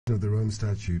of the Rome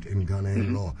Statute in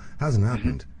Ghanaian law hasn't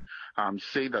happened.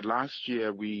 Say that last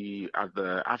year we, at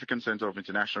the African Center of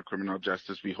International Criminal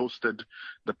Justice, we hosted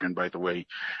the pen, by the way,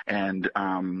 and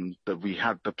that we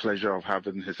had the pleasure of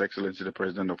having His Excellency the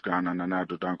President of Ghana, Nana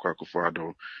Addo Dankwa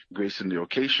Akufo-Addo, gracing the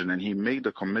occasion, and he made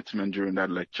the commitment during that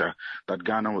lecture that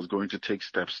Ghana was going to take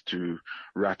steps to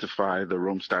ratify the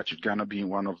Rome Statute. Ghana being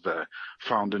one of the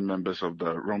founding members of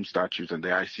the Rome Statute and the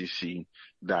ICC,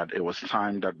 that it was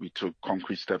time that we took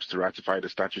concrete steps to ratify the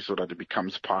statute so that it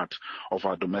becomes part of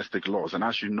our domestic laws. And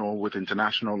as you know, with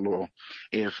international law,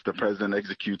 if the president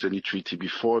executes any treaty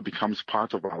before it becomes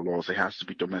part of our laws, it has to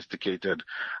be domesticated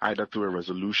either through a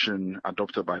resolution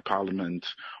adopted by Parliament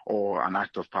or an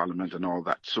act of Parliament and all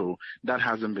that. So that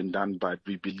hasn't been done, but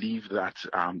we believe that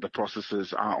the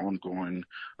processes are ongoing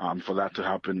for that to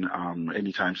happen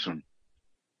anytime soon.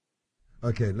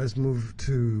 Okay, let's move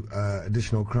to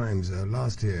additional crimes.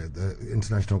 Last year, the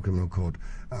International Criminal Court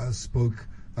spoke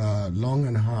long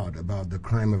and hard about the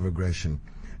crime of aggression,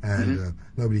 and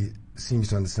nobody seems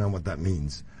to understand what that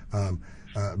means.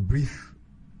 Brief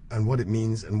and what it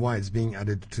means and why it's being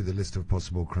added to the list of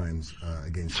possible crimes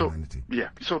against humanity. Yeah,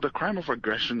 so the crime of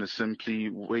aggression is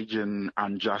simply waging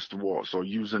unjust wars or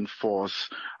using force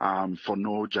for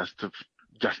no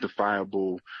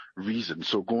justifiable reason.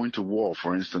 So going to war,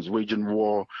 for instance, waging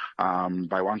war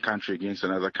by one country against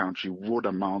another country would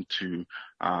amount to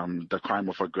the crime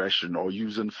of aggression, or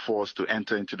using force to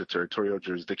enter into the territorial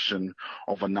jurisdiction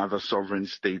of another sovereign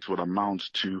state would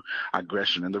amount to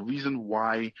aggression. And the reason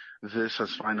why this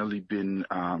has finally been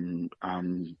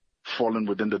fallen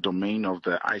within the domain of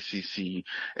the ICC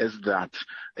is that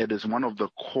it is one of the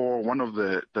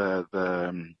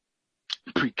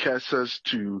precursors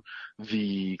to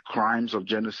the crimes of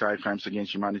genocide, crimes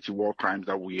against humanity, war crimes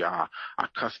that we are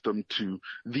accustomed to.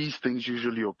 These things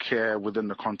usually occur within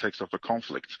the context of a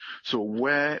conflict. So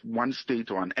where one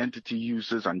state or an entity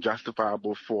uses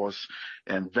unjustifiable force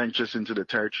and ventures into the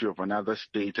territory of another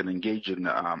state and engage in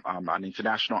an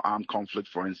international armed conflict,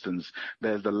 for instance,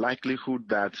 there's the likelihood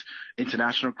that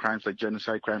international crimes like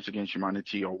genocide, crimes against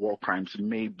humanity, or war crimes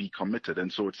may be committed.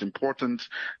 And so it's important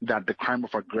that the crime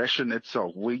of aggression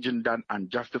itself, waging that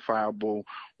unjustifiable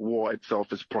war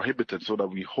itself, is prohibited, so that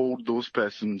we hold those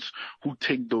persons who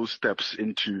take those steps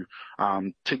in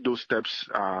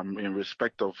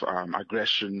respect of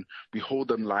aggression, we hold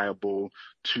them liable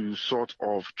to sort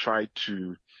of try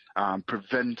to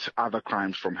prevent other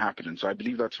crimes from happening. So I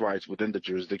believe that's why it's within the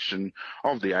jurisdiction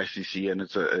of the ICC, and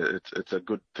it's a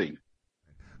good thing.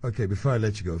 Okay, before I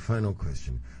let you go, final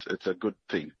question. It's a good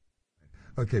thing.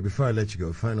 Okay, before I let you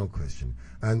go, final question.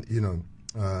 And,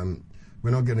 we're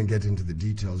not going to get into the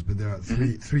details, but there are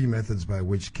three methods by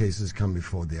which cases come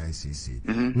before the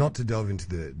ICC. Not to delve into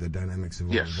the dynamics of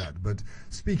all of that, but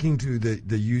speaking to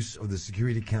the use of the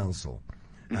Security Council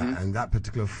and that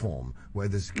particular form, where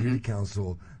the Security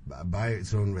Council, by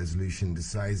its own resolution,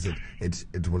 decides that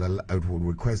it will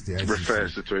request the ICC refer a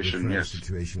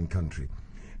situation country.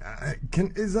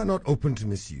 Is that not open to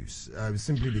misuse?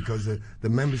 Simply because the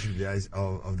membership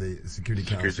of the Security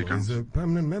Council is a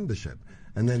permanent membership,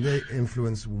 and then they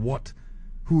influence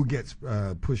who gets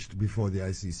pushed before the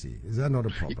ICC. Is that not a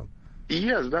problem?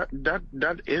 Yes,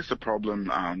 that is a problem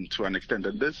to an extent.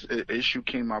 And this issue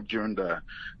came up during the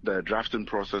drafting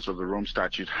process of the Rome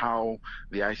Statute, how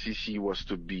the ICC was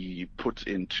to be put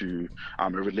into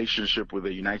a relationship with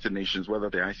the United Nations, whether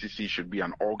the ICC should be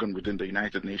an organ within the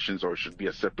United Nations or should be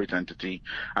a separate entity.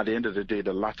 At the end of the day,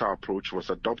 the latter approach was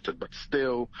adopted, but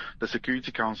still the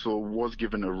Security Council was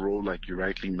given a role, like you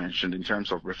rightly mentioned, in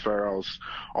terms of referrals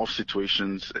of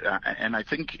situations. And I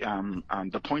think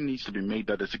the point needs to be made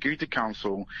that the Security Council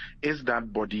is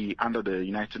that body under the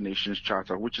United Nations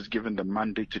Charter, which is given the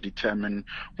mandate to determine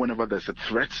whenever there's a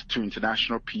threat to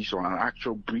international peace or an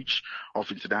actual breach of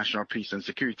international peace and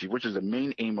security, which is the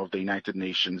main aim of the United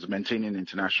Nations, maintaining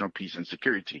international peace and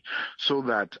security. So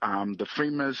that the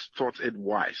framers thought it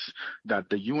wise that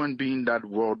the UN, being that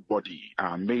world body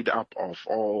made up of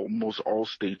almost all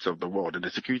states of the world, and the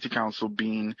Security Council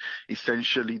being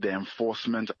essentially the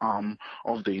enforcement arm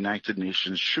of the United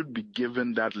Nations, should be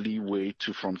given that leeway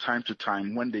to, from time to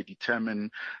time, when they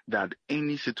determine that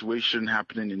any situation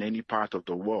happening in any part of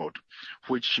the world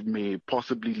which may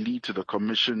possibly lead to the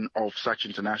commission of such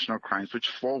international crimes which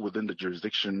fall within the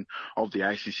jurisdiction of the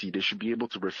ICC, they should be able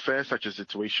to refer such a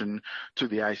situation to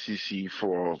the ICC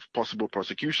for possible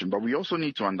prosecution. But we also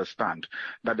need to understand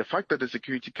that the fact that the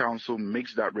Security Council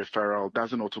makes that referral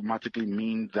doesn't automatically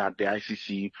mean that the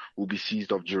ICC will be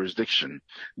seized of jurisdiction.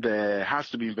 There has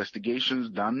to be investigations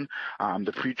done.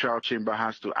 The pre-trial trial chamber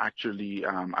has to actually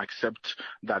accept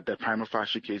that the prima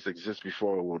facie case exists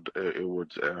before it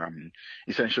would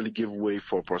essentially give way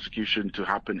for prosecution to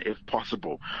happen if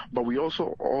possible. But we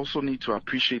also need to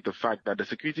appreciate the fact that the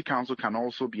Security Council can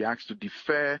also be asked to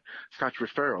defer such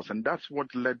referrals, and that's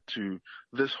what led to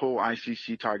this whole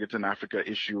ICC targeting Africa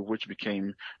issue, which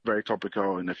became very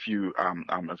topical in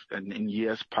in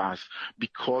years past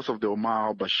because of the Omar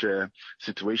al-Bashir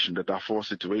situation, the Darfur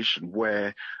situation,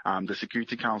 where the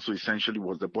Security Council essentially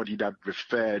was the body that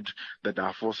referred the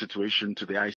Darfur situation to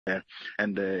the ICC,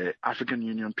 and the African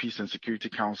Union Peace and Security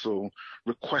Council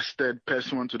requested,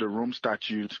 pursuant to the Rome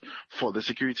Statute, for the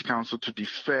Security Council to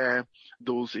defer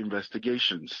those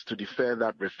investigations, to defer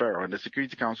that referral, and the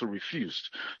Security Council refused.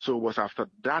 So it was after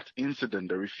that incident,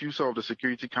 the refusal of the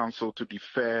Security Council to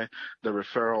defer the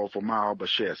referral of Omar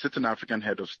al-Bashir, sitting African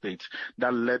head of state,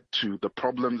 that led to the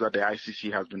problems that the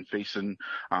ICC has been facing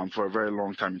for a very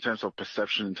long time in terms of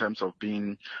perception, in terms of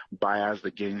being biased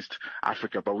against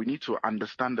Africa. But we need to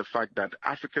understand the fact that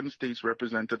African states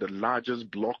represented the largest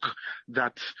bloc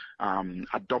that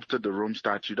adopted the Rome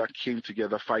Statute, that came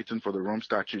together fighting for the Rome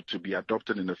Statute to be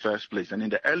adopted in the first place. And in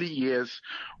the early years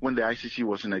when the ICC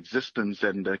was in existence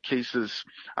and the cases,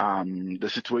 the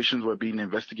situations were being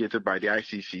investigated by the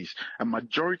ICCs, a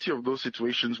majority of those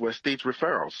situations were state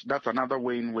referrals. That's another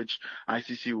way in which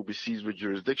ICC will be seized with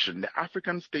jurisdiction. The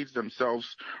African states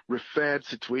themselves referred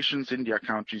situations in their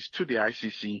countries to the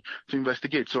ICC to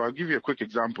investigate. So I'll give you a quick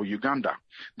example. Uganda,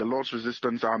 the Lord's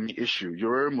Resistance Army issue.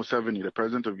 Yoweri Museveni, the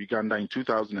president of Uganda in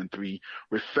 2003,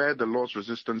 referred the Lord's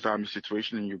Resistance Army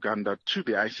situation in Uganda to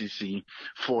the ICC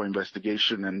for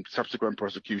investigation and subsequent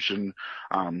prosecution,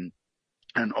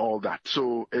 and all that.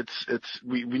 So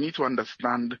we need to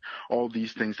understand all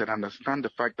these things and understand the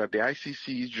fact that the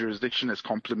ICC's jurisdiction is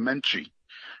complementary,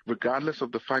 regardless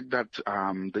of the fact that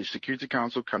the Security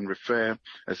Council can refer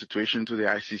a situation to the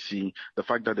ICC, the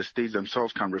fact that the states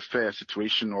themselves can refer a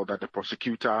situation, or that the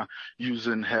prosecutor,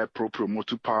 using her pro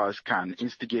motu powers, can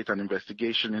instigate an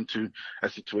investigation into a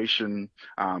situation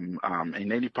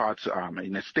in any part,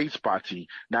 in a state's party.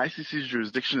 The ICC's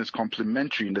jurisdiction is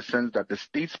complementary in the sense that the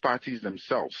states parties themselves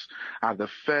are the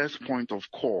first point of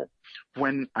call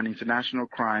when an international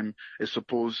crime is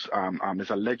is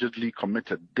allegedly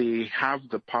committed. They have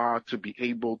the power to be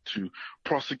able to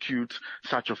prosecute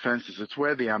such offenses. It's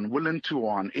where they are unwilling to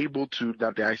or unable to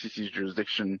that the ICC's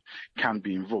jurisdiction can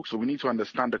be invoked. So we need to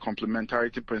understand the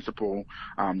complementarity principle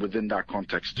within that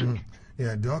context too.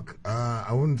 Yeah, Doc,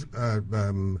 I won't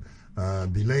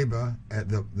belabor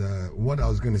what I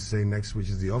was going to say next, which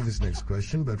is the obvious next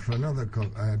question, but for another,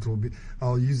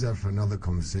 I'll use that for another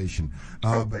conversation.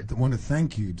 But I want to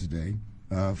thank you today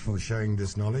for sharing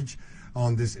this knowledge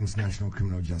on this International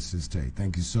Criminal Justice Day.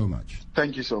 Thank you so much.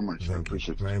 Thank you so much. I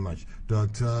appreciate it very much.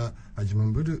 Dr.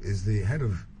 Agyeman-Budu is the head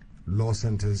of law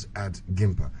centers at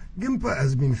GIMPA. GIMPA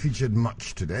has been featured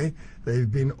much today. They've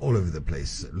been all over the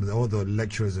place. All the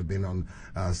lecturers have been on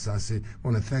Asaase. I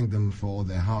want to thank them for all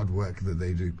their hard work that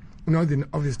they do. You know, the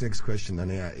obvious next question,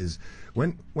 Ania, is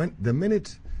when the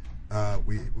minute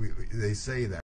they say that